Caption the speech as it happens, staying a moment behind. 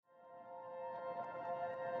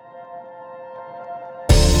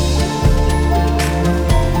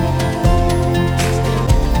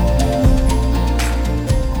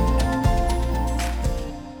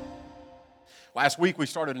Last week, we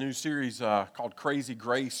started a new series called Crazy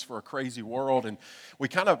Grace for a Crazy World, and we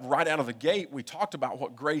kind of, right out of the gate, we talked about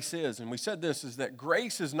what grace is, and we said this, is that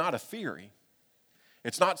grace is not a theory.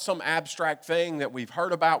 It's not some abstract thing that we've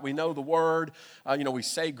heard about. We know the word. We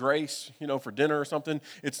say grace, for dinner or something.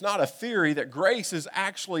 It's not a theory. That grace is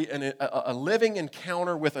actually a living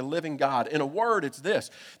encounter with a living God. In a word, it's this,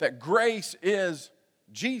 that grace is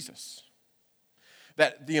Jesus.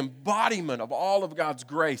 That the embodiment of all of God's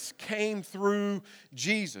grace came through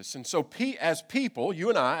Jesus. And so as people, you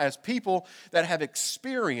and I, as people that have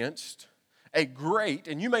experienced a great,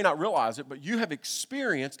 and you may not realize it, but you have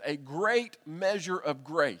experienced a great measure of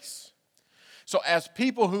grace. So as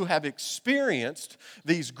people who have experienced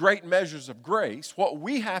these great measures of grace, what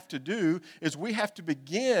we have to do is we have to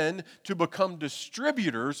begin to become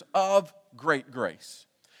distributors of great grace.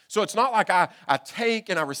 So it's not like I take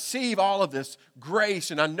and I receive all of this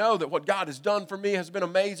grace and I know that what God has done for me has been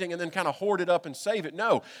amazing and then kind of hoard it up and save it.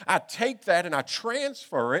 No, I take that and I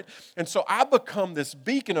transfer it. And so I become this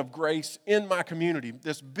beacon of grace in my community,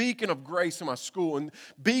 this beacon of grace in my school, and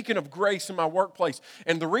beacon of grace in my workplace.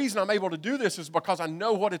 And the reason I'm able to do this is because I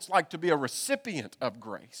know what it's like to be a recipient of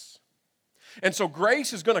grace. And so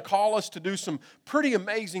grace is going to call us to do some pretty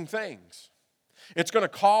amazing things. It's going to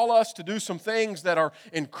call us to do some things that are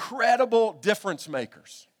incredible difference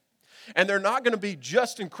makers. And they're not going to be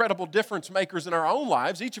just incredible difference makers in our own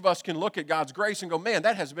lives. Each of us can look at God's grace and go, man,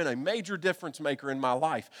 that has been a major difference maker in my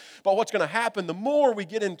life. But what's going to happen, the more we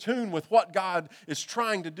get in tune with what God is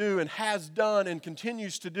trying to do and has done and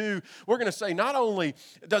continues to do, we're going to say, not only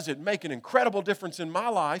does it make an incredible difference in my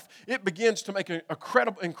life, it begins to make an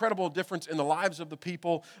incredible difference in the lives of the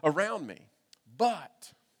people around me.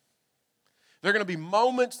 But there are going to be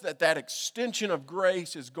moments that extension of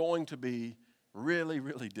grace is going to be really,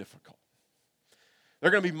 really difficult. There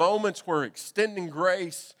are going to be moments where extending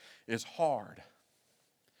grace is hard.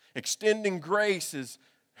 Extending grace is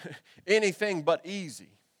anything but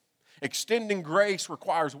easy. Extending grace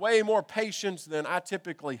requires way more patience than I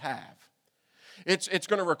typically have. It's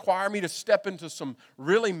going to require me to step into some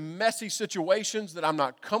really messy situations that I'm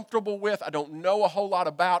not comfortable with, I don't know a whole lot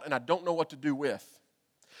about, and I don't know what to do with.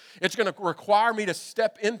 It's going to require me to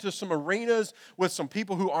step into some arenas with some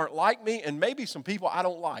people who aren't like me and maybe some people I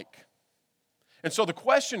don't like. And so the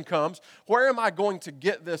question comes, where am I going to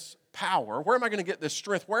get this power? Where am I going to get this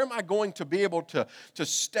strength? Where am I going to be able to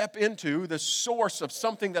step into the source of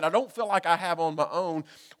something that I don't feel like I have on my own?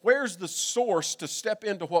 Where's the source to step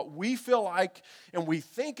into what we feel like and we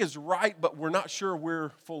think is right, but we're not sure we're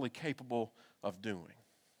fully capable of doing?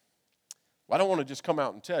 Well, I don't want to just come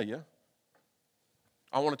out and tell you.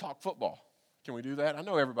 I want to talk football. Can we do that? I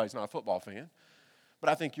know everybody's not a football fan, but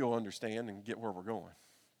I think you'll understand and get where we're going.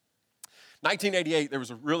 1988, there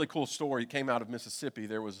was a really cool story. It came out of Mississippi.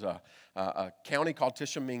 There was a county called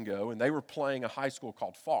Tishomingo, and they were playing a high school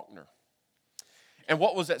called Faulkner. And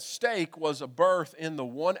what was at stake was a berth in the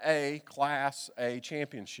 1A Class A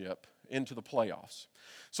championship into the playoffs.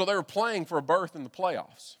 So they were playing for a berth in the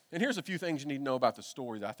playoffs. And here's a few things you need to know about the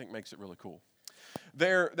story that I think makes it really cool.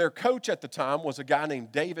 Their coach at the time was a guy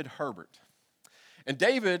named David Herbert. And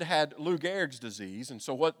David had Lou Gehrig's disease, and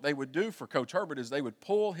so what they would do for Coach Herbert is they would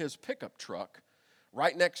pull his pickup truck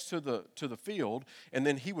right next to the field, and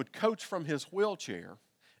then he would coach from his wheelchair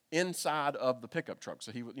inside of the pickup truck.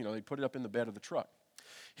 So they'd put it up in the bed of the truck.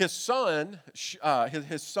 His son,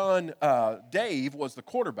 Dave, was the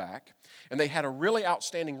quarterback, and they had a really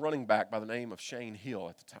outstanding running back by the name of Shane Hill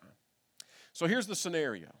at the time. So here's the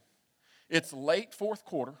scenario. It's late fourth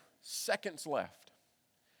quarter, seconds left.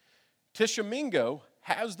 Tishomingo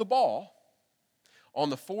has the ball on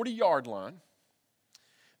the 40-yard line.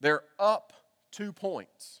 They're up 2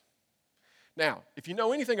 points. Now, if you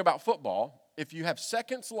know anything about football, if you have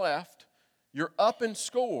seconds left, you're up and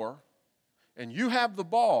score, and you have the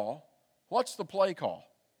ball, what's the play call?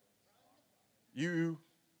 You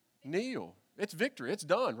kneel. It's victory. It's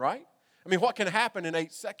done, right? I mean, what can happen in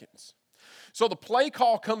 8 seconds? So the play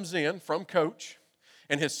call comes in from coach,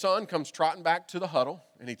 and his son comes trotting back to the huddle,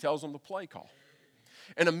 and he tells him the play call.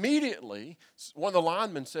 And immediately, one of the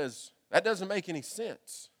linemen says, that doesn't make any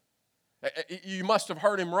sense. You must have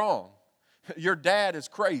heard him wrong. Your dad is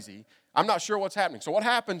crazy. I'm not sure what's happening. So what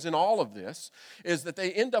happens in all of this is that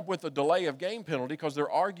they end up with a delay of game penalty because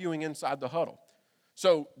they're arguing inside the huddle.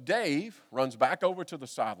 So Dave runs back over to the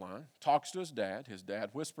sideline, talks to his dad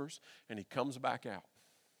whispers, and he comes back out.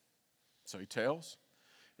 So he tells,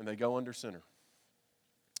 and they go under center.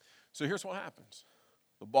 So here's what happens.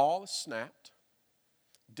 The ball is snapped.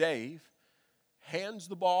 Dave hands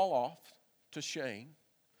the ball off to Shane,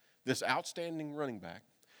 this outstanding running back,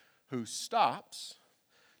 who stops,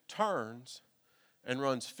 turns, and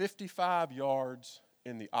runs 55 yards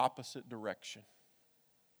in the opposite direction.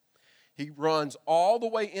 He runs all the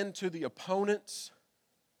way into the opponent's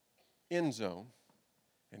end zone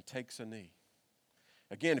and takes a knee.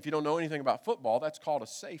 Again, if you don't know anything about football, that's called a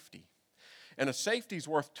safety. And a safety is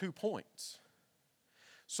worth 2 points.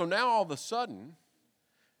 So now all of a sudden,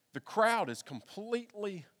 the crowd is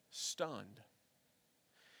completely stunned.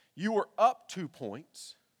 You were up 2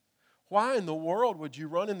 points. Why in the world would you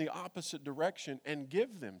run in the opposite direction and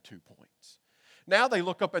give them 2 points? Now they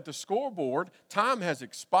look up at the scoreboard, time has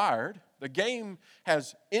expired, the game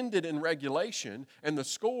has ended in regulation, and the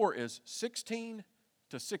score is 16-16.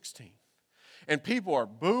 And people are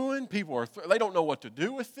booing, they don't know what to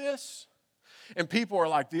do with this. And people are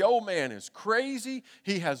like, the old man is crazy,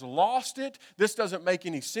 he has lost it, this doesn't make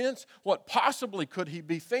any sense. What possibly could he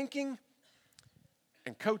be thinking?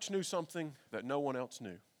 And coach knew something that no one else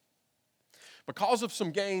knew. Because of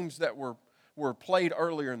some games that were played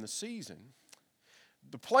earlier in the season,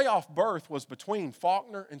 the playoff berth was between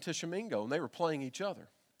Faulkner and Tishomingo, and they were playing each other.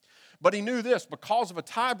 But he knew this, because of a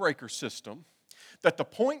tiebreaker system, that the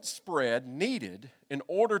point spread needed in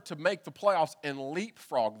order to make the playoffs and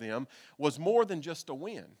leapfrog them was more than just a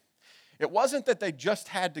win. It wasn't that they just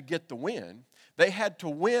had to get the win. They had to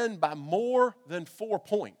win by more than 4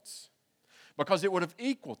 points because it would have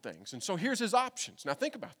equaled things. And so here's his options. Now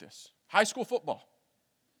think about this. High school football.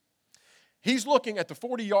 He's looking at the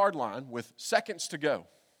 40-yard line with seconds to go.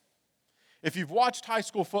 If you've watched high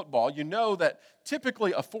school football, you know that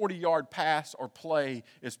typically a 40-yard pass or play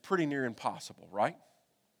is pretty near impossible, right?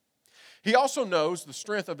 He also knows the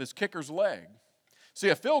strength of his kicker's leg. See,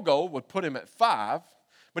 a field goal would put him at 5,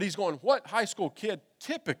 but he's going, what high school kid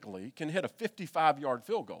typically can hit a 55-yard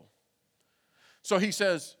field goal? So he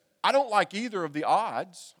says, I don't like either of the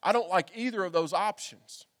odds. I don't like either of those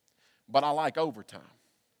options, but I like overtime.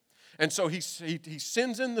 And so he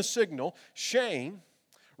sends in the signal. Shane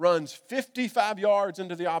runs 55 yards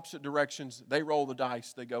into the opposite directions. They roll the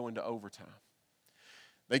dice. They go into overtime.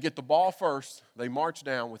 They get the ball first. They march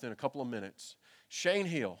down within a couple of minutes. Shane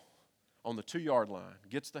Hill on the 2-yard line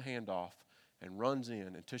gets the handoff and runs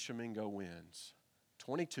in, and Tishomingo wins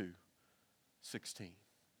 22-16,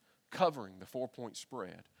 covering the 4-point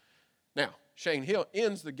spread. Now, Shane Hill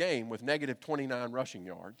ends the game with negative 29 rushing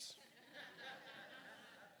yards.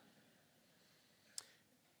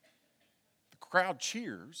 Crowd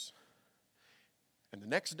cheers, and the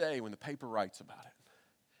next day when the paper writes about it,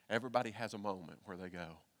 everybody has a moment where they go,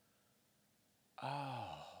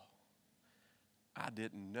 oh, I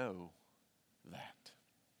didn't know that.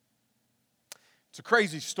 It's a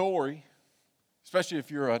crazy story, especially if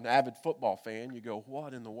you're an avid football fan. You go,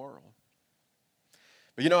 what in the world?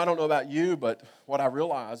 But I don't know about you, but what I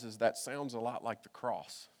realize is that sounds a lot like the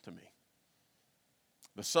cross to me.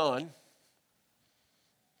 The Son,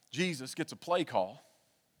 Jesus, gets a play call.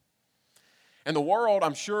 And the world,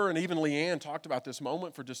 I'm sure, and even Leanne talked about this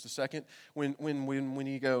moment for just a second, when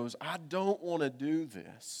he goes, I don't want to do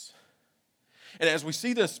this. And as we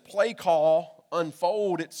see this play call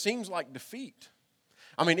unfold, it seems like defeat.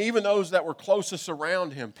 I mean, even those that were closest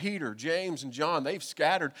around him, Peter, James, and John, they've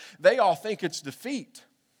scattered. They all think it's defeat.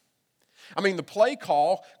 I mean, the play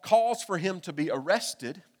call calls for him to be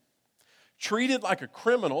arrested, treated like a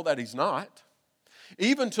criminal that he's not,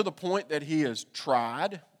 even to the point that he is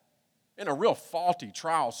tried in a real faulty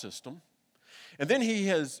trial system. And then he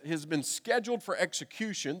has been scheduled for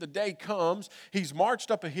execution. The day comes, he's marched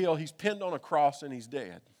up a hill, he's pinned on a cross, and he's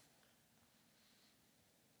dead.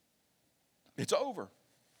 It's over,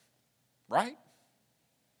 right?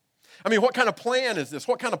 I mean, what kind of plan is this?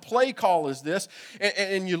 What kind of play call is this?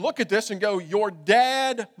 And you look at this and go, your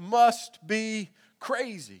dad must be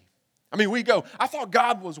crazy. I mean, we go, I thought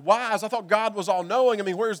God was wise. I thought God was all-knowing. I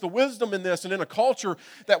mean, where's the wisdom in this? And in a culture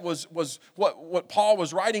that was what Paul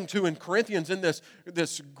was writing to in Corinthians, in this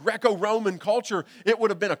Greco-Roman culture, it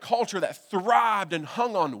would have been a culture that thrived and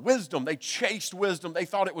hung on wisdom. They chased wisdom. They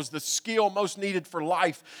thought it was the skill most needed for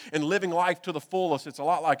life and living life to the fullest. It's a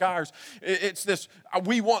lot like ours. It's this,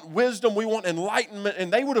 we want wisdom, we want enlightenment,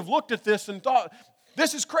 and they would have looked at this and thought,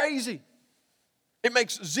 this is crazy. It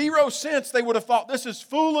makes zero sense. They would have thought, this is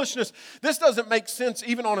foolishness. This doesn't make sense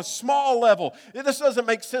even on a small level. This doesn't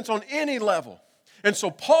make sense on any level. And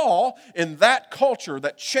so Paul, in that culture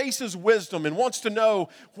that chases wisdom and wants to know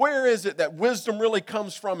where is it that wisdom really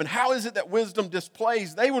comes from and how is it that wisdom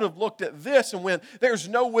displays, they would have looked at this and went, there's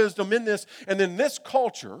no wisdom in this. And in this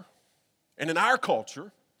culture, and in our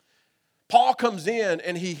culture, Paul comes in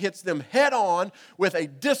and he hits them head on with a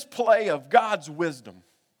display of God's wisdom.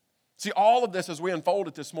 See, all of this as we unfold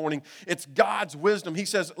it this morning, it's God's wisdom. He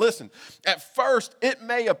says, listen, at first it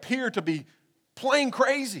may appear to be plain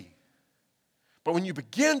crazy. But when you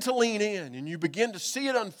begin to lean in and you begin to see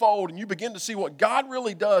it unfold and you begin to see what God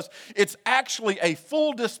really does, it's actually a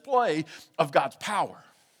full display of God's power.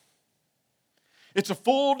 It's a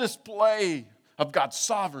full display of God's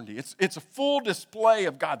sovereignty. It's a full display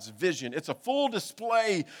of God's vision. It's a full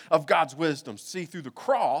display of God's wisdom. See, through the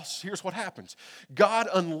cross, here's what happens. God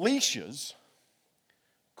unleashes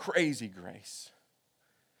crazy grace.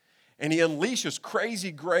 And he unleashes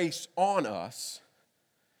crazy grace on us.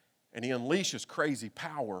 And he unleashes crazy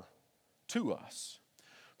power to us.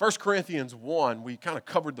 1 Corinthians 1, we kind of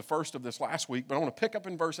covered the first of this last week, but I want to pick up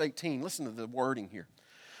in verse 18. Listen to the wording here.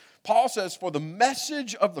 Paul says, for the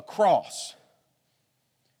message of the cross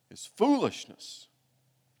is foolishness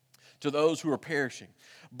to those who are perishing.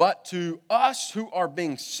 But to us who are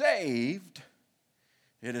being saved,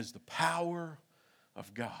 it is the power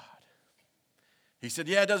of God. He said,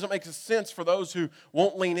 yeah, it doesn't make sense for those who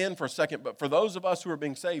won't lean in for a second, but for those of us who are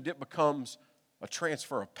being saved, it becomes a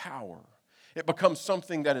transfer of power. It becomes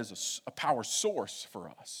something that is a power source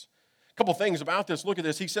for us. A couple things about this. Look at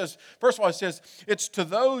this. He says, first of all, he says, it's to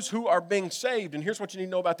those who are being saved. And here's what you need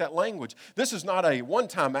to know about that language. This is not a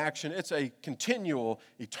one-time action. It's a continual,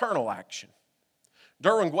 eternal action.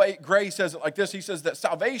 Derwin Gray says it like this. He says that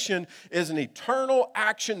salvation is an eternal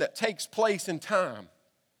action that takes place in time.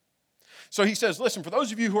 So he says, listen, for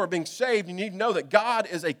those of you who are being saved, you need to know that God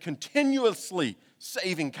is a continuously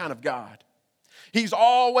saving kind of God. He's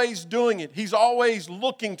always doing it. He's always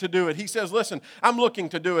looking to do it. He says, listen, I'm looking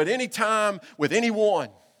to do it anytime with anyone.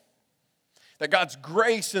 That God's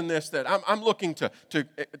grace in this, that I'm looking to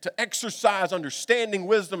exercise understanding,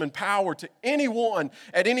 wisdom, and power to anyone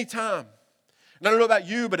at any time. And I don't know about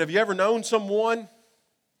you, but have you ever known someone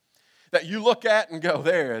that you look at and go,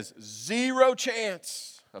 there is zero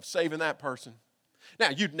chance of saving that person? Now,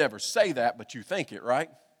 you'd never say that, but you think it, right?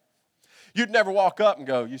 You'd never walk up and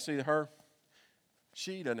go, you see her?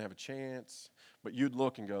 She doesn't have a chance. But you'd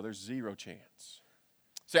look and go, there's zero chance.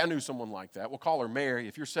 See, I knew someone like that. We'll call her Mary.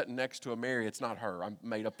 If you're sitting next to a Mary, it's not her. I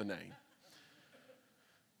made up the name.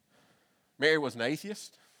 Mary was an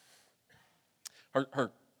atheist.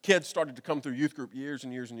 Her kids started to come through youth group years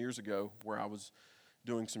and years and years ago where I was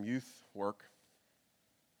doing some youth work.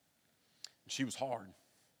 She was hard.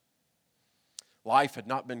 Life had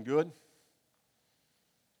not been good.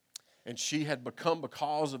 And she had become,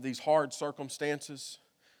 because of these hard circumstances,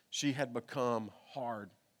 she had become hard.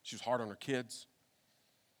 She was hard on her kids.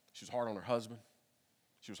 She was hard on her husband.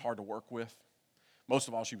 She was hard to work with. Most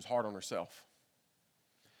of all, she was hard on herself.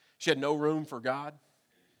 She had no room for God.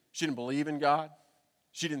 She didn't believe in God.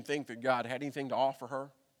 She didn't think that God had anything to offer her.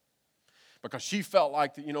 Because she felt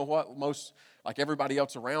like that, you know what, like everybody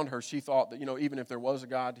else around her, she thought that, you know, even if there was a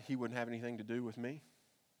God, he wouldn't have anything to do with me.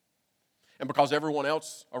 And because everyone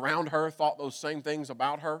else around her thought those same things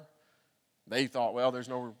about her, they thought, well, there's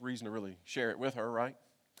no reason to really share it with her, right?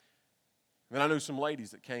 And then I knew some ladies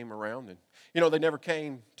that came around and, you know, they never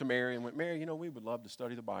came to Mary and went, Mary, you know, we would love to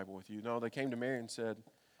study the Bible with you. No, they came to Mary and said,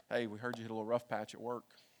 hey, we heard you hit a little rough patch at work.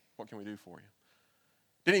 What can we do for you?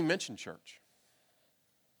 Didn't even mention church.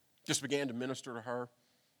 Just began to minister to her.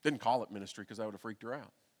 Didn't call it ministry because that would have freaked her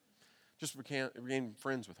out. Just became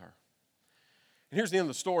friends with her. And here's the end of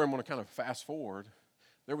the story. I'm going to kind of fast forward.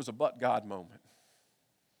 There was a but God moment.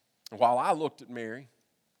 And while I looked at Mary,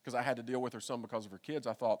 because I had to deal with her some because of her kids,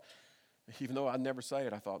 I thought, even though I'd never say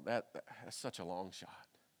it, I thought that's such a long shot.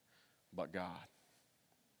 But God.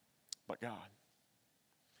 But God.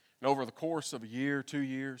 And over the course of a year, 2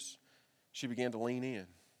 years, she began to lean in.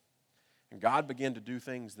 And God began to do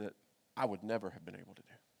things that I would never have been able to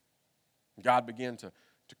do. God began to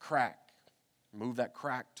crack. Move that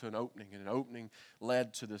crack to an opening, and an opening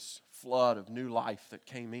led to this flood of new life that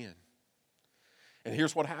came in. And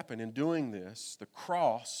here's what happened. In doing this, the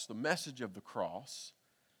cross, the message of the cross,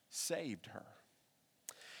 saved her.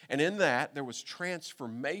 And in that, there was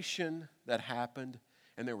transformation that happened,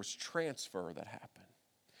 and there was transfer that happened.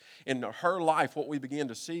 In her life, what we began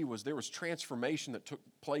to see was there was transformation that took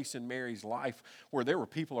place in Mary's life where there were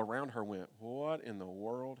people around her who went, what in the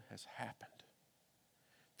world has happened?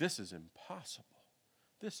 This is impossible.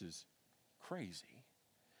 This is crazy.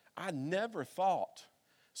 I never thought.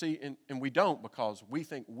 See, and we don't because we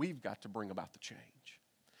think we've got to bring about the change.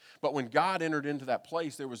 But when God entered into that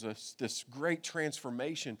place, there was this great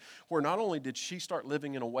transformation where not only did she start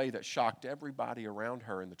living in a way that shocked everybody around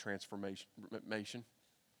her in the transformation,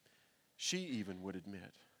 she even would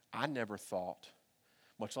admit, I never thought,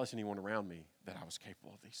 much less anyone around me, that I was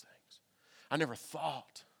capable of these things. I never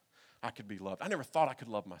thought I could be loved. I never thought I could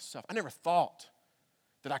love myself. I never thought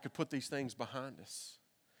that I could put these things behind us.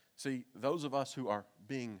 See, those of us who are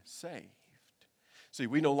being saved, See,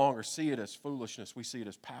 we no longer see it as foolishness. We see it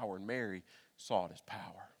as power, and Mary saw it as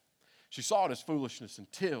power. She saw it as foolishness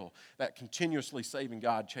until that continuously saving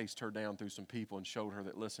God chased her down through some people and showed her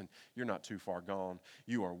that, listen, you're not too far gone.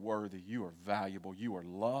 You are worthy. You are valuable. You are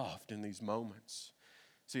loved in these moments.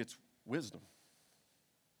 See, it's wisdom.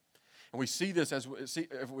 And we see this as we see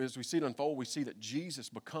it unfold, we see that Jesus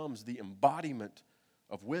becomes the embodiment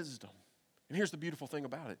of wisdom. And here's the beautiful thing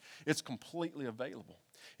about it. It's completely available.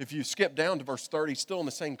 If you skip down to verse 30, still in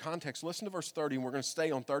the same context, listen to verse 30, and we're going to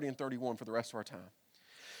stay on 30 and 31 for the rest of our time.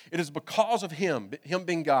 It is because of him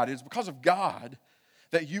being God, it is because of God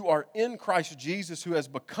that you are in Christ Jesus, who has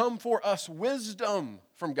become for us wisdom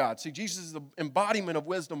from God. See, Jesus is the embodiment of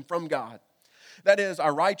wisdom from God. That is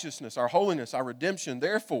our righteousness, our holiness, our redemption.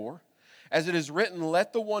 Therefore, as it is written,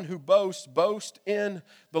 let the one who boasts boast in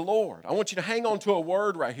the Lord. I want you to hang on to a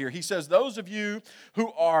word right here. He says, those of you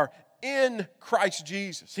who are in Christ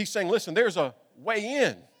Jesus. He's saying, listen, there's a way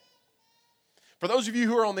in. For those of you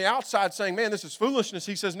who are on the outside saying, man, this is foolishness,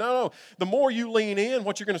 he says, no. The more you lean in,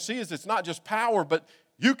 what you're going to see is it's not just power, but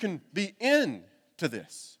you can be in to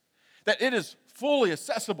this. That it is fully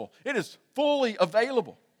accessible. It is fully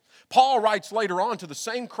available. Paul writes later on to the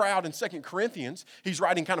same crowd in 2 Corinthians. He's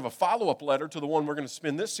writing kind of a follow-up letter to the one we're going to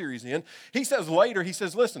spend this series in. He says later, he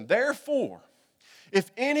says, listen, therefore, if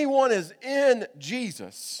anyone is in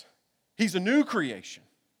Jesus, he's a new creation.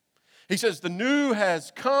 He says the new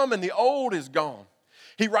has come and the old is gone.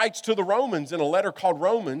 He writes to the Romans in a letter called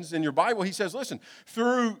Romans in your Bible. He says, listen,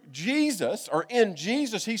 through Jesus or in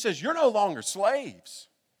Jesus, he says, you're no longer slaves.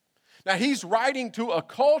 Now, he's writing to a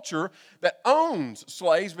culture that owns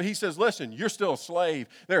slaves, but he says, listen, you're still a slave.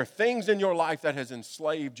 There are things in your life that has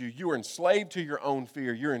enslaved you. You are enslaved to your own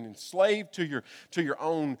fear. You're enslaved to your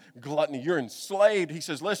own gluttony. You're enslaved. He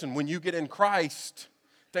says, listen, when you get in Christ,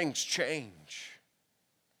 things change.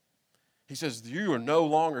 He says, you are no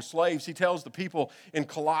longer slaves. He tells the people in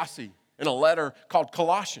Colossae in a letter called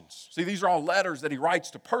Colossians. See, these are all letters that he writes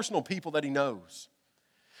to personal people that he knows.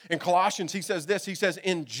 In Colossians, he says this. He says,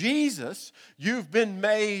 in Jesus, you've been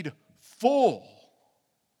made full.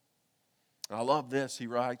 And I love this. He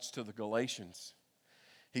writes to the Galatians.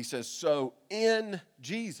 He says, so in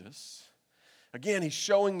Jesus, again, he's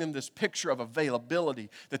showing them this picture of availability,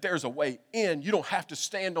 that there's a way in. You don't have to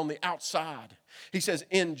stand on the outside. He says,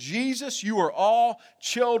 in Jesus, you are all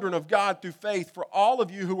children of God through faith. For all of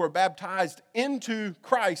you who were baptized into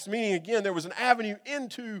Christ, meaning, again, there was an avenue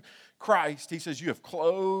into Christ. He says, you have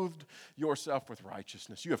clothed yourself with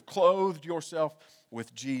righteousness. You have clothed yourself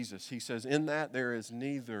with Jesus. He says, in that there is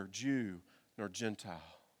neither Jew nor Gentile.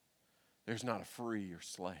 There's not a free or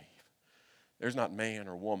slave. There's not man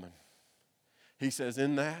or woman. He says,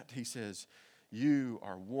 in that, he says, you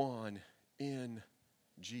are one in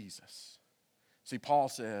Jesus. See, Paul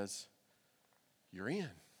says, you're in.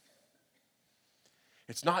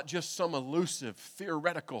 It's not just some elusive,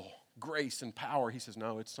 theoretical grace and power. He says,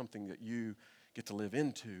 no, it's something that you get to live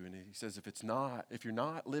into. And he says, if you're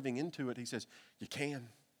not living into it, he says, you can.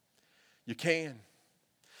 You can.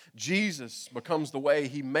 Jesus becomes the way.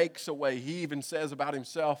 He makes a way. He even says about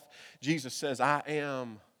himself, Jesus says, I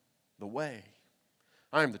am the way.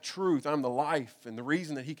 I am the truth, I'm the life. And the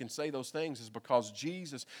reason that he can say those things is because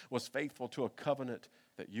Jesus was faithful to a covenant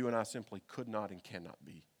that you and I simply could not and cannot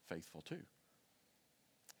be faithful to.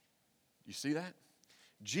 You see that?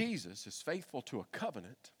 Jesus is faithful to a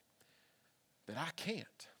covenant that I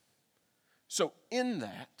can't. So in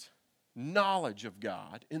that knowledge of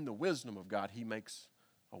God, in the wisdom of God, he makes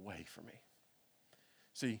a way for me.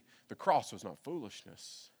 See, the cross was not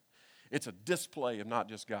foolishness. It's a display of not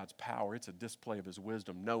just God's power, it's a display of his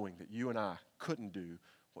wisdom, knowing that you and I couldn't do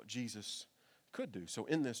what Jesus could do. So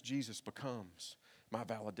in this, Jesus becomes my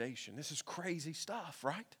validation. This is crazy stuff,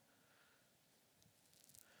 right?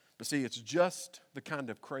 But see, it's just the kind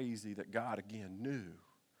of crazy that God, again, knew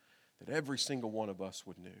that every single one of us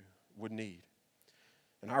would need.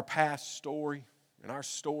 And our past story, and our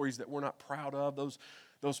stories that we're not proud of,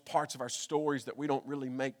 those parts of our stories that we don't really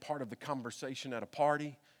make part of the conversation at a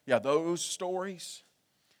party, yeah, those stories,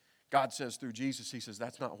 God says through Jesus, he says,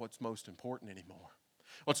 that's not what's most important anymore.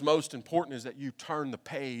 What's most important is that you turn the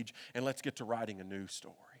page and let's get to writing a new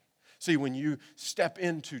story. See, when you step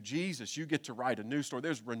into Jesus, you get to write a new story.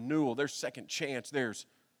 There's renewal, there's second chance, there's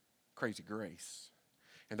crazy grace.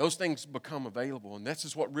 And those things become available, and this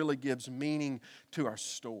is what really gives meaning to our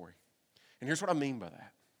story. And here's what I mean by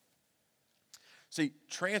that. See,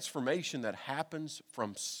 transformation that happens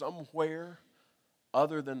from somewhere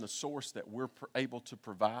other than the source that we're able to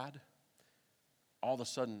provide, all of a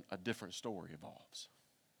sudden a different story evolves.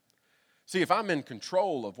 See, if I'm in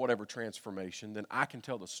control of whatever transformation, then I can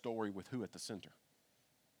tell the story with who at the center.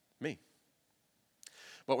 Me.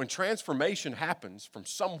 But when transformation happens from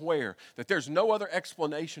somewhere that there's no other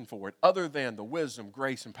explanation for it other than the wisdom,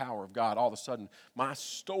 grace, and power of God, all of a sudden my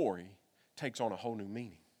story takes on a whole new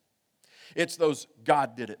meaning. It's those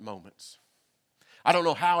God did it moments. I don't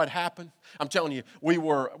know how it happened. I'm telling you, we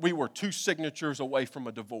were 2 signatures away from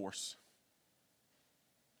a divorce.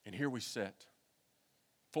 And here we sit,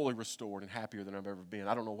 fully restored and happier than I've ever been.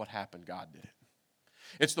 I don't know what happened. God did it.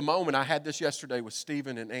 It's the moment, I had this yesterday with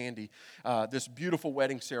Stephen and Andy, this beautiful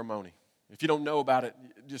wedding ceremony. If you don't know about it,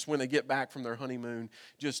 just when they get back from their honeymoon,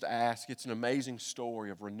 just ask. It's an amazing story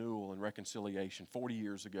of renewal and reconciliation. 40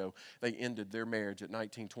 years ago, they ended their marriage at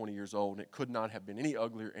 19, 20 years old, and it could not have been any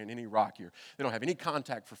uglier and any rockier. They don't have any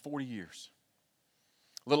contact for 40 years.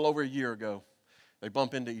 A little over a year ago, they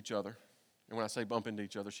bump into each other. And when I say bump into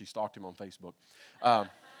each other, she stalked him on Facebook.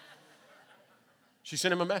 She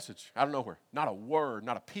sent him a message out of nowhere. Not a word,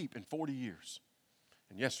 not a peep in 40 years.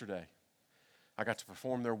 And yesterday, I got to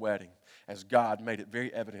perform their wedding as God made it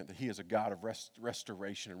very evident that He is a God of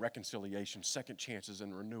restoration and reconciliation, second chances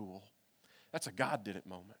and renewal. That's a God did it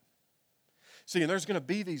moment. See, and there's going to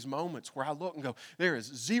be these moments where I look and go, there is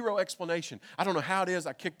zero explanation. I don't know how it is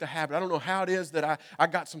I kicked the habit. I don't know how it is that I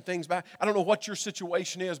got some things back. I don't know what your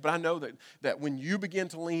situation is, but I know that when you begin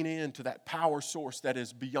to lean into that power source that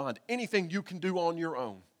is beyond anything you can do on your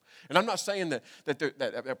own. And I'm not saying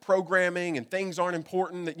that programming and things aren't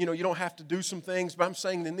important, that you don't have to do some things, but I'm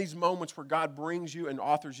saying that in these moments where God brings you and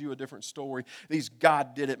authors you a different story, these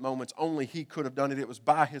God did it moments, only He could have done it. It was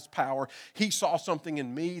by His power. He saw something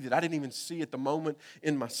in me that I didn't even see at the moment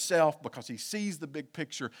in myself because He sees the big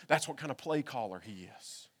picture. That's what kind of play caller He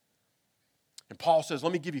is. And Paul says,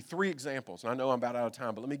 let me give you 3 examples. And I know I'm about out of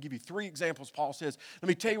time, but let me give you 3 examples. Paul says, let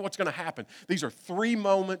me tell you what's going to happen. These are 3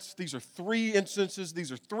 moments. These are 3 instances.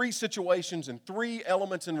 These are 3 situations and 3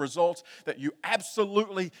 elements and results that you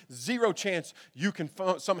absolutely zero chance you can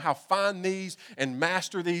somehow find these and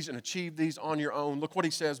master these and achieve these on your own. Look what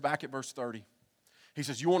he says back at verse 30. He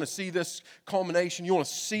says, you want to see this culmination? You want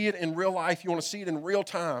to see it in real life? You want to see it in real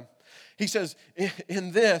time? He says,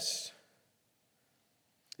 in this,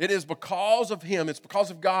 it is because of Him, it's because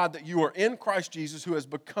of God that you are in Christ Jesus, who has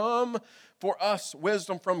become for us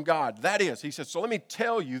wisdom from God. That is, he says, so let me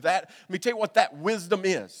tell you what that wisdom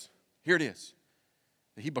is. Here it is.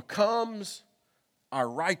 That He becomes our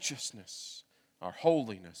righteousness, our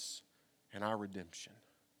holiness, and our redemption.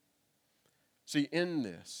 See, in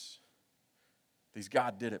this, these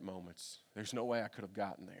God did it moments, there's no way I could have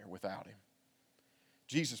gotten there without Him.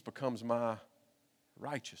 Jesus becomes my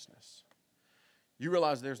righteousness. You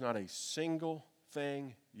realize there's not a single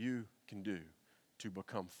thing you can do to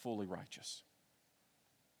become fully righteous.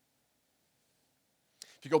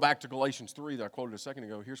 If you go back to Galatians 3 that I quoted a second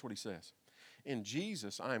ago, here's what he says. In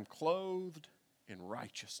Jesus, I am clothed in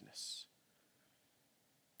righteousness.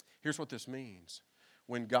 Here's what this means.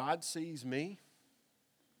 When God sees me,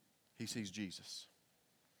 He sees Jesus.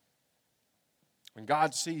 When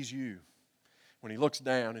God sees you, when He looks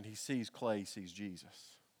down and He sees Clay, He sees Jesus.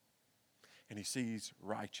 And He sees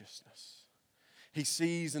righteousness. He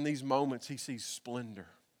sees in these moments, He sees splendor.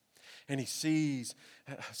 And He sees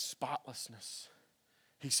spotlessness.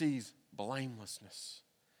 He sees blamelessness.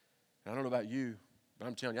 And I don't know about you, but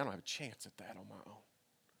I'm telling you, I don't have a chance at that on my own.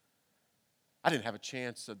 I didn't have a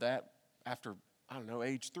chance at that after,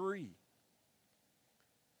 age 3.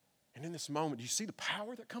 And in this moment, do you see the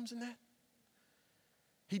power that comes in that?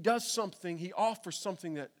 He does something, He offers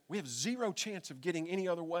something that we have zero chance of getting any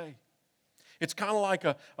other way. It's kind of like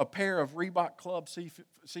a pair of Reebok Club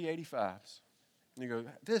C85s. And you go,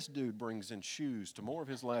 this dude brings in shoes to more of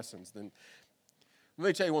his lessons than... Let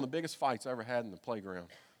me tell you, one of the biggest fights I ever had in the playground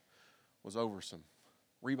was over some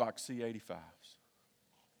Reebok C85s.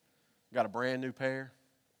 Got a brand new pair,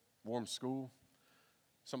 wore them to school.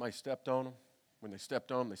 Somebody stepped on them. When they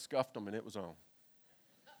stepped on them, they scuffed them, and it was on.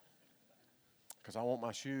 Because I want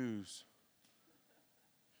my shoes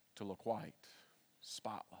to look white,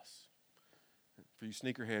 spotless. For you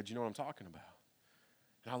sneakerheads, you know what I'm talking about.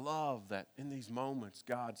 And I love that in these moments,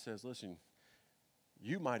 God says, listen,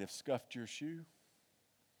 you might have scuffed your shoe.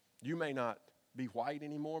 You may not be white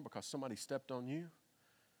anymore because somebody stepped on you.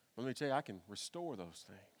 But let me tell you, I can restore those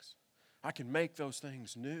things. I can make those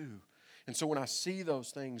things new. And so when I see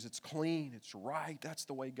those things, it's clean, it's right. That's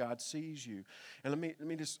the way God sees you. And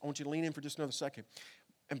I want you to lean in for just another second.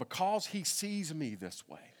 And because He sees me this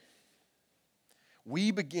way,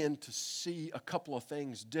 we begin to see a couple of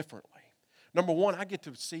things differently. Number one, I get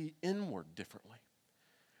to see inward differently.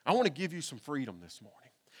 I want to give you some freedom this morning.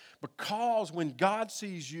 Because when God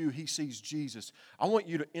sees you, He sees Jesus. I want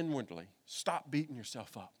you to inwardly stop beating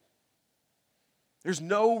yourself up. There's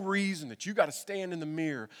no reason that you got to stand in the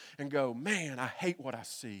mirror and go, man, I hate what I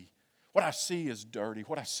see. What I see is dirty.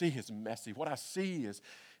 What I see is messy. What I see is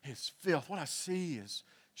filth. What I see is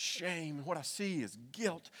shame. And what I see is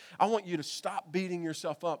guilt. I want you to stop beating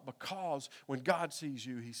yourself up, because when God sees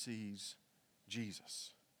you, he sees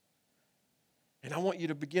Jesus. And I want you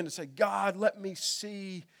to begin to say, God, let me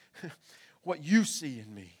see what you see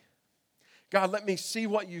in me. God, let me see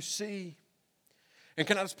what you see. And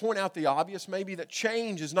can I just point out the obvious, maybe, that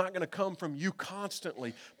change is not going to come from you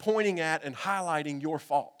constantly pointing at and highlighting your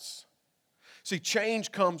faults. See,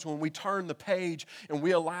 change comes when we turn the page and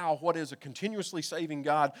we allow what is a continuously saving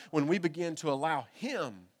God, when we begin to allow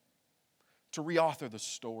him to reauthor the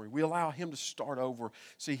story. We allow him to start over.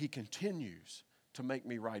 See, he continues to make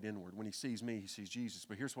me right inward. When he sees me, he sees Jesus.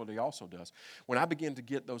 But here's what he also does. When I begin to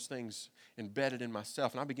get those things embedded in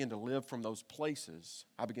myself and I begin to live from those places,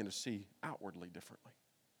 I begin to see outwardly differently.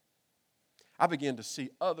 I begin to see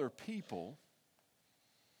other people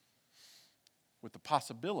with the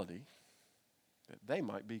possibility that they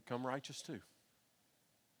might become righteous too.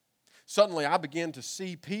 Suddenly, I begin to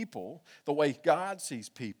see people the way God sees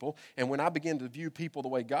people. And when I begin to view people the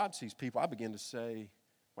way God sees people, I begin to say,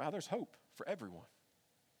 wow, there's hope for everyone.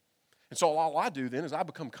 And so all I do then is I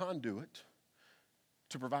become conduit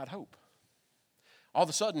to provide hope. All of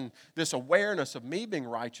a sudden, this awareness of me being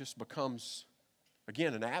righteous becomes,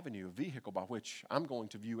 again, an avenue, a vehicle by which I'm going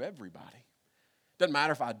to view everybody. Doesn't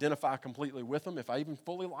matter if I identify completely with them, if I even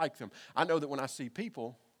fully like them. I know that when I see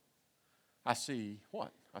people, I see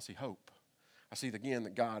what? I see hope. I see, again,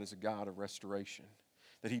 that God is a God of restoration,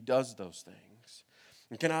 that he does those things.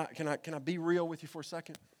 And can I be real with you for a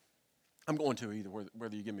second? I'm going to either,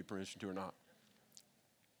 whether you give me permission to or not.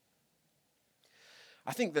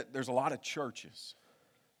 I think that there's a lot of churches,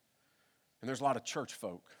 and there's a lot of church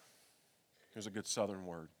folk, here's a good southern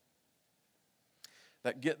word,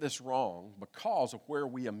 that get this wrong because of where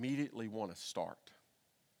we immediately want to start.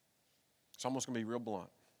 So I'm just going to be real blunt.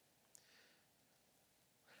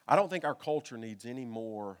 I don't think our culture needs any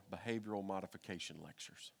more behavioral modification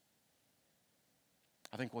lectures.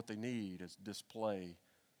 I think what they need is display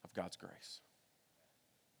of God's grace.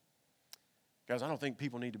 Guys, I don't think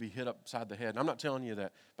people need to be hit upside the head. And I'm not telling you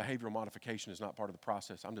that behavioral modification is not part of the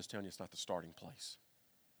process. I'm just telling you it's not the starting place.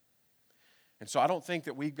 And so I don't think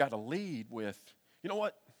that we've got to lead with, you know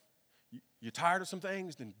what, you're tired of some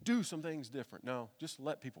things, then do some things different. No, just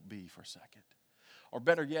let people be for a second. Or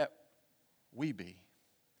better yet, we be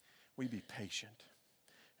patient,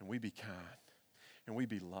 and we be kind, and we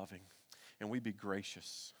be loving, and we be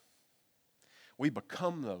gracious. We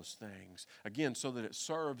become those things, again, so that it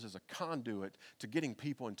serves as a conduit to getting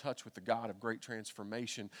people in touch with the God of great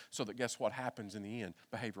transformation, so that guess what happens in the end?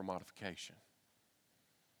 Behavioral modification.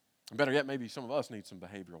 And better yet, maybe some of us need some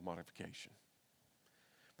behavioral modification.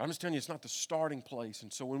 But I'm just telling you, it's not the starting place.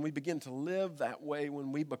 And so when we begin to live that way,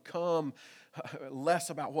 when we become less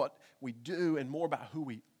about what we do and more about who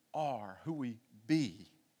we are, who we be,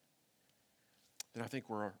 then I think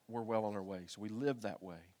we're well on our way. So we live that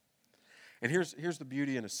way. And here's the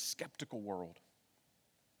beauty in a skeptical world.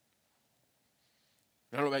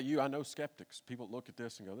 I don't know about you, I know skeptics. People look at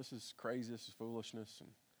this and go, this is crazy, this is foolishness. And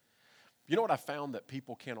you know what I found that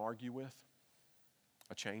people can't argue with?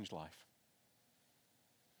 A changed life.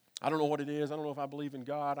 I don't know what it is. I don't know if I believe in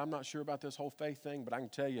God. I'm not sure about this whole faith thing, but I can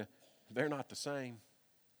tell you, they're not the same.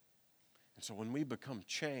 And so when we become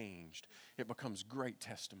changed, it becomes great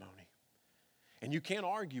testimony. And you can't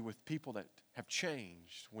argue with people that have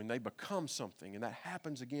changed when they become something. And that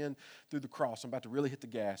happens again through the cross. I'm about to really hit the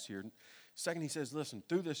gas here. Second, he says, listen,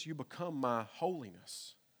 through this you become my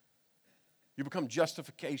holiness. You become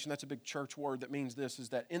justification. That's a big church word that means this, is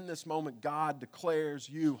that in this moment, God declares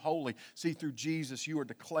you holy. See, through Jesus, you are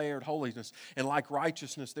declared holiness. And like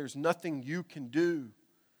righteousness, there's nothing you can do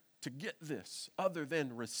to get this other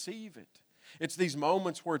than receive it. It's these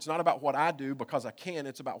moments where it's not about what I do because I can.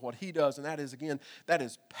 It's about what he does. And that is, again, that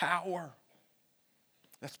is power.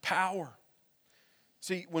 That's power.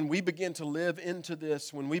 See, when we begin to live into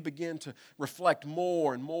this, when we begin to reflect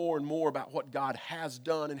more and more and more about what God has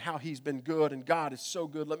done and how he's been good, and God is so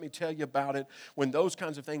good, let me tell you about it. When those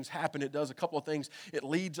kinds of things happen, it does a couple of things. It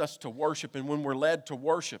leads us to worship, and when we're led to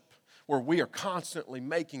worship, where we are constantly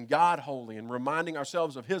making God holy and reminding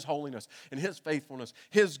ourselves of his holiness and his faithfulness,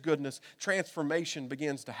 his goodness, transformation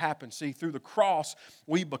begins to happen. See, through the cross,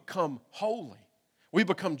 we become holy. We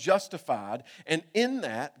become justified, and in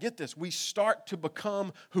that, get this, we start to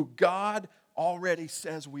become who God already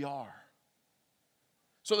says we are.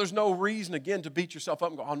 So there's no reason, again, to beat yourself up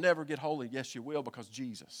and go, I'll never get holy. Yes, you will, because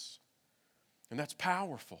Jesus. And that's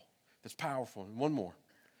powerful. That's powerful. And one more.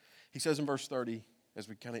 He says in verse 30, as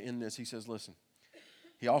we kind of end this, he says, listen,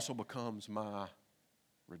 he also becomes my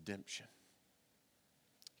redemption.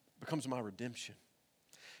 Becomes my redemption.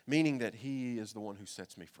 Meaning that he is the one who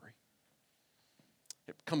sets me free.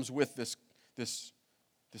 It comes with this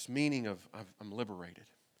meaning of I'm liberated.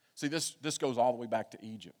 See, this goes all the way back to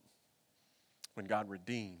Egypt. When God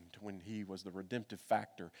redeemed, when he was the redemptive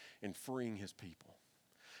factor in freeing his people.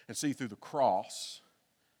 And see, through the cross,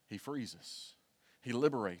 he frees us. He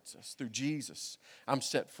liberates us. Through Jesus, I'm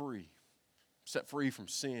set free. I'm set free from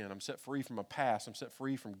sin. I'm set free from a past. I'm set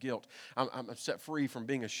free from guilt. I'm set free from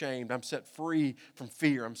being ashamed. I'm set free from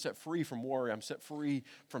fear. I'm set free from worry. I'm set free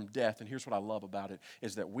from death. And here's what I love about it,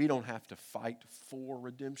 is that we don't have to fight for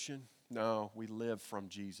redemption. No, we live from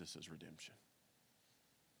Jesus' redemption.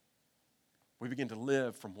 We begin to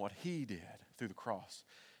live from what he did through the cross.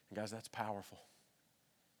 And guys, that's powerful.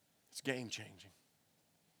 It's game-changing.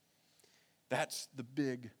 That's the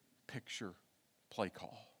big picture play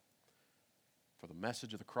call. For the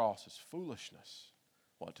message of the cross is foolishness,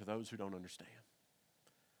 what, to those who don't understand.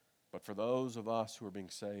 But for those of us who are being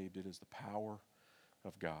saved, it is the power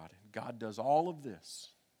of God. And God does all of this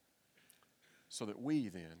so that we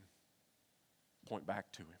then point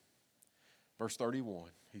back to him. Verse 31,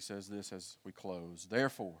 he says this as we close.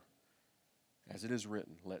 Therefore, as it is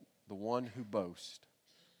written, let the one who boasts,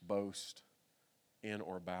 boast in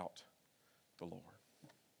or about the Lord.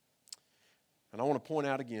 And I want to point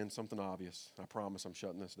out again something obvious. I promise I'm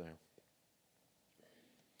shutting this down.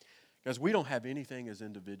 Guys, we don't have anything as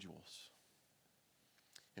individuals.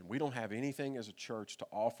 And we don't have anything as a church to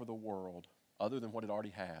offer the world other than what it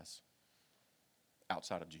already has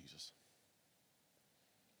outside of Jesus.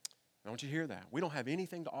 I want you to hear that. We don't have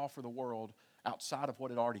anything to offer the world outside of what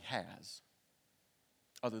it already has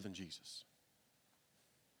other than Jesus.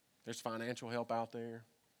 There's financial help out there.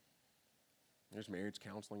 There's marriage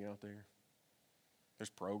counseling out there. There's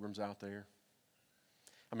programs out there.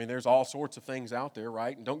 I mean, there's all sorts of things out there,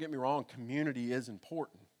 right? And don't get me wrong, community is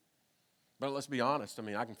important. But let's be honest. I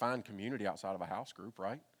mean, I can find community outside of a house group,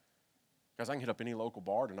 right? Because I can hit up any local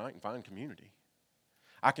bar tonight and find community.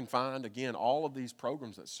 I can find, again, all of these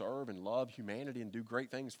programs that serve and love humanity and do great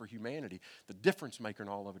things for humanity. The difference maker in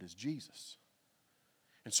all of it is Jesus.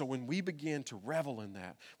 And so when we begin to revel in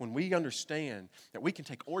that, when we understand that we can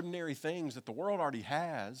take ordinary things that the world already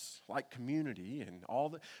has, like community and all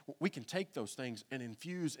that, we can take those things and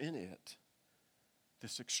infuse in it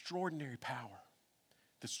this extraordinary power,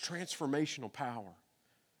 this transformational power.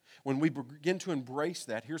 When we begin to embrace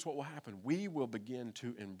that, here's what will happen. We will begin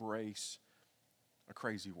to embrace a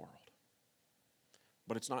crazy world.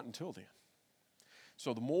 But it's not until then.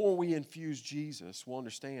 So the more we infuse Jesus, we'll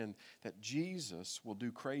understand that Jesus will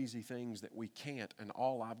do crazy things that we can't, and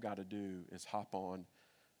all I've got to do is hop on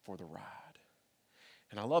for the ride.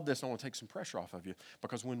 And I love this. I want to take some pressure off of you,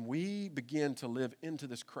 because when we begin to live into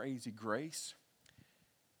this crazy grace,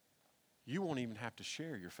 you won't even have to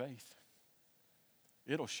share your faith.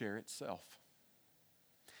 It'll share itself.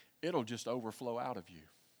 It'll just overflow out of you.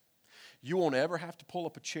 You won't ever have to pull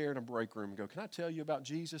up a chair in a break room and go, can I tell you about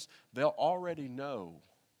Jesus? They'll already know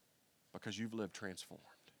because you've lived transformed.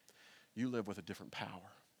 You live with a different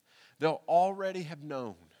power. They'll already have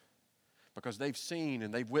known because they've seen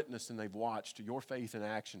and they've witnessed and they've watched your faith in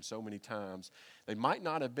action so many times. They might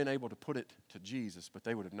not have been able to put it to Jesus, but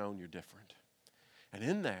they would have known you're different. And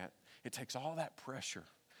in that, it takes all that pressure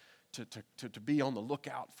to be on the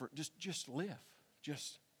lookout for just live,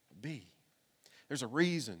 just be. There's a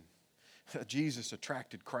reason Jesus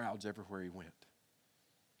attracted crowds everywhere he went.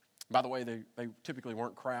 By the way, they typically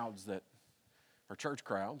weren't crowds that are church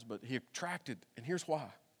crowds, but he attracted, and here's why.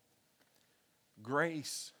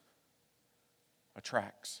 Grace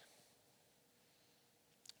attracts.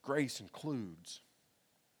 Grace includes.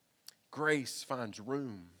 Grace finds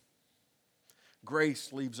room.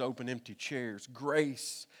 Grace leaves open empty chairs.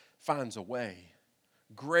 Grace finds a way.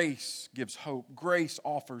 Grace gives hope. Grace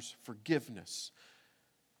offers forgiveness.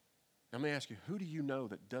 Now, let me ask you, who do you know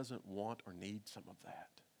that doesn't want or need some of that?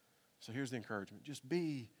 So here's the encouragement. Just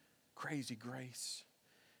be crazy grace.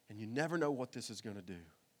 And you never know what this is going to do.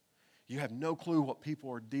 You have no clue what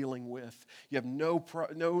people are dealing with. You have no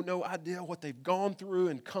idea what they've gone through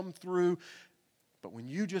and come through. But when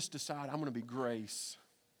you just decide, I'm going to be grace,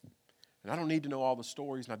 and I don't need to know all the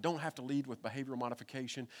stories, and I don't have to lead with behavioral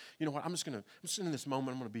modification. You know what? I'm just in this moment,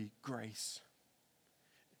 I'm going to be grace.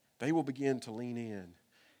 They will begin to lean in,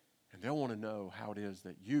 and they'll want to know how it is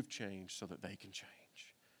that you've changed so that they can change.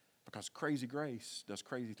 Because crazy grace does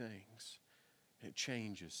crazy things. It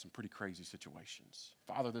changes some pretty crazy situations.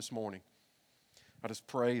 Father, this morning, I just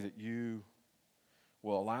pray that you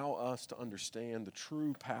will allow us to understand the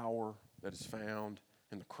true power that is found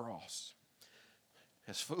in the cross.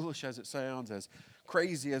 As foolish as it sounds, as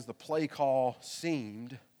crazy as the play call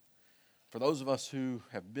seemed, for those of us who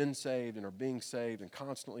have been saved and are being saved and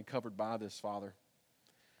constantly covered by this, Father,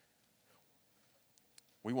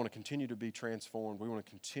 we want to continue to be transformed. We want to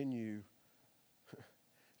continue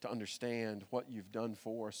to understand what you've done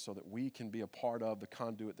for us so that we can be a part of the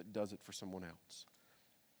conduit that does it for someone else.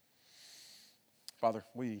 Father,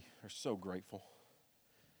 we are so grateful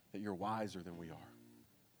that you're wiser than we are.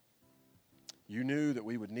 You knew that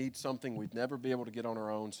we would need something we'd never be able to get on our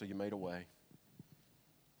own, so you made a way.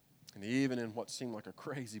 And even in what seemed like a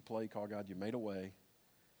crazy play call, God, you made a way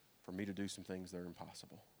for me to do some things that are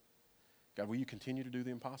impossible. God, will you continue to do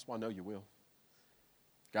the impossible? I know you will.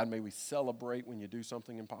 God, may we celebrate when you do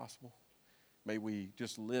something impossible. May we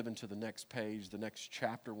just live into the next page, the next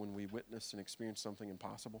chapter when we witness and experience something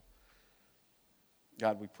impossible.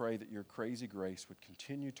 God, we pray that your crazy grace would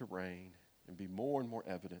continue to reign and be more and more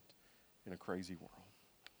evident in a crazy world.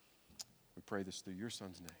 We pray this through your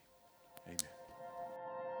Son's name. Amen.